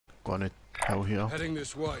on a hill here. Heading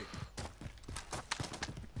this way.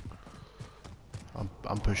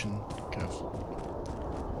 I'm pushing, Kev.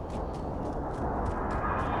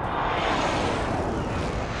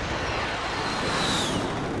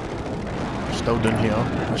 Still down here.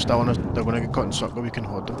 They're still on us. They're going to get caught in circle. We can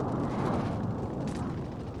hold them.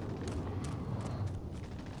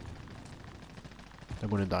 They're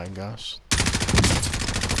going to die in gas.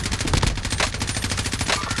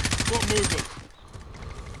 Got movement.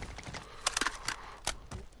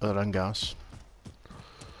 They're in gas.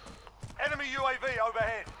 Enemy UAV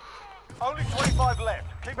overhead. Only 25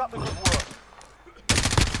 left. Keep up the good work.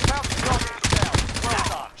 Bounty target is down. Well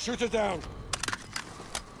done. Shoot it down.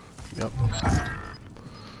 Yep.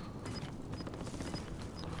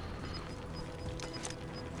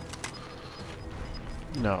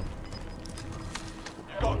 No.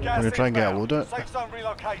 You've got gas I'm gonna try and get a inbound. load of it. Safe zone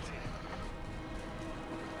relocated.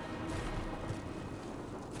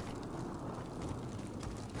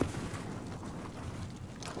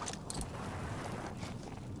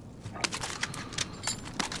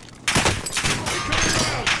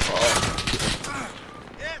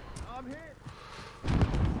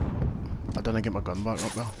 I didn't get my gun back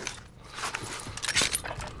up there.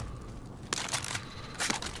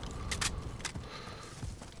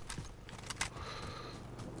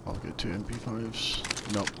 I'll get 2 MP5s.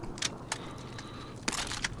 Nope.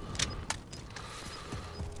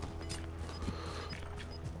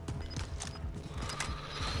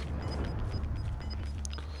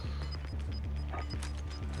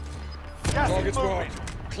 Gas is Target's moving.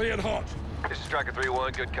 marked. Cleared hot. This is Striker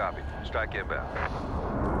 3-1, good copy. Strike inbound.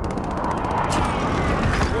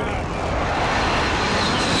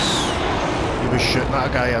 He was shooting at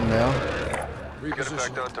a guy in there. Good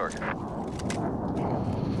effect Reposition. on target.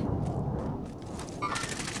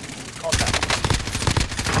 Contact.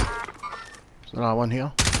 There's another one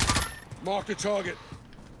here. Mark the target.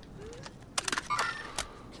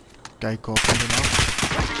 Guy coughing him up.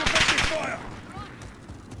 Taking effective fire.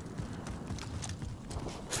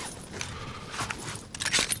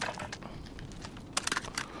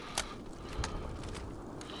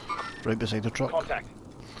 Right beside the truck. Contact.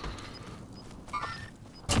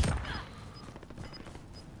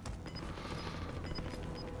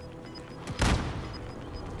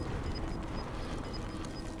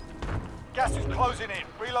 Gas is closing in.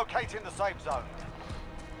 Relocating the safe zone.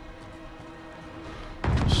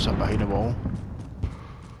 Sit behind the wall.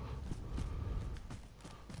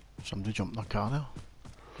 Somebody jumped in the car there.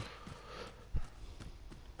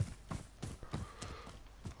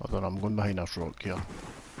 Hold on, I'm going behind this rock here.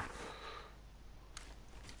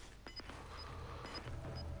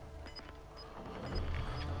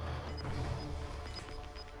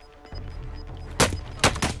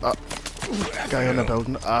 Guy on the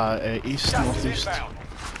building, east, Gas is northeast. inbound.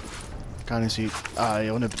 Can't see. They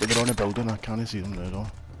were on a building. I can't see them now though.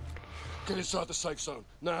 Get inside the safe zone.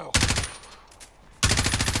 Now.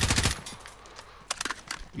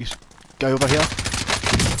 East. Guy over here.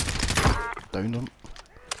 Downed him.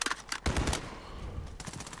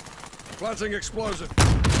 Planting explosive.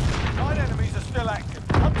 9 enemies are still active.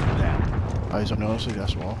 Hunt them down. He's on the other side of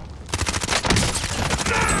this wall.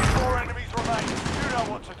 4 enemies remain. You know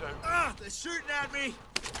what to do. Ah, they're shooting at me!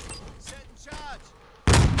 Set in charge.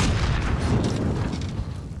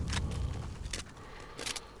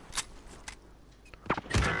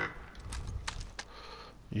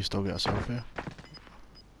 You still get a selfie.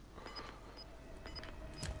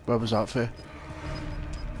 Where was that for?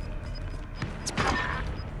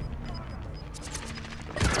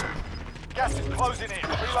 Gas is closing in.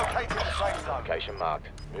 Relocating the safe zone. Location marked.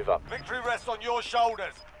 Move up. Victory rests on your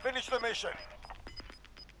shoulders. Finish the mission.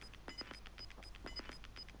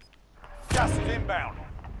 Gas is inbound.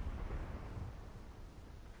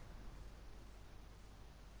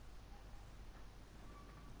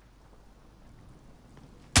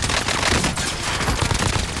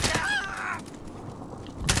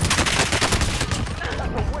 That's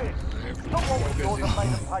a win. Not what we thought that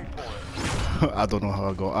made them pay for it. I don't know how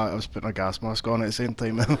I got that. I was putting a gas mask on at the same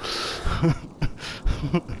time.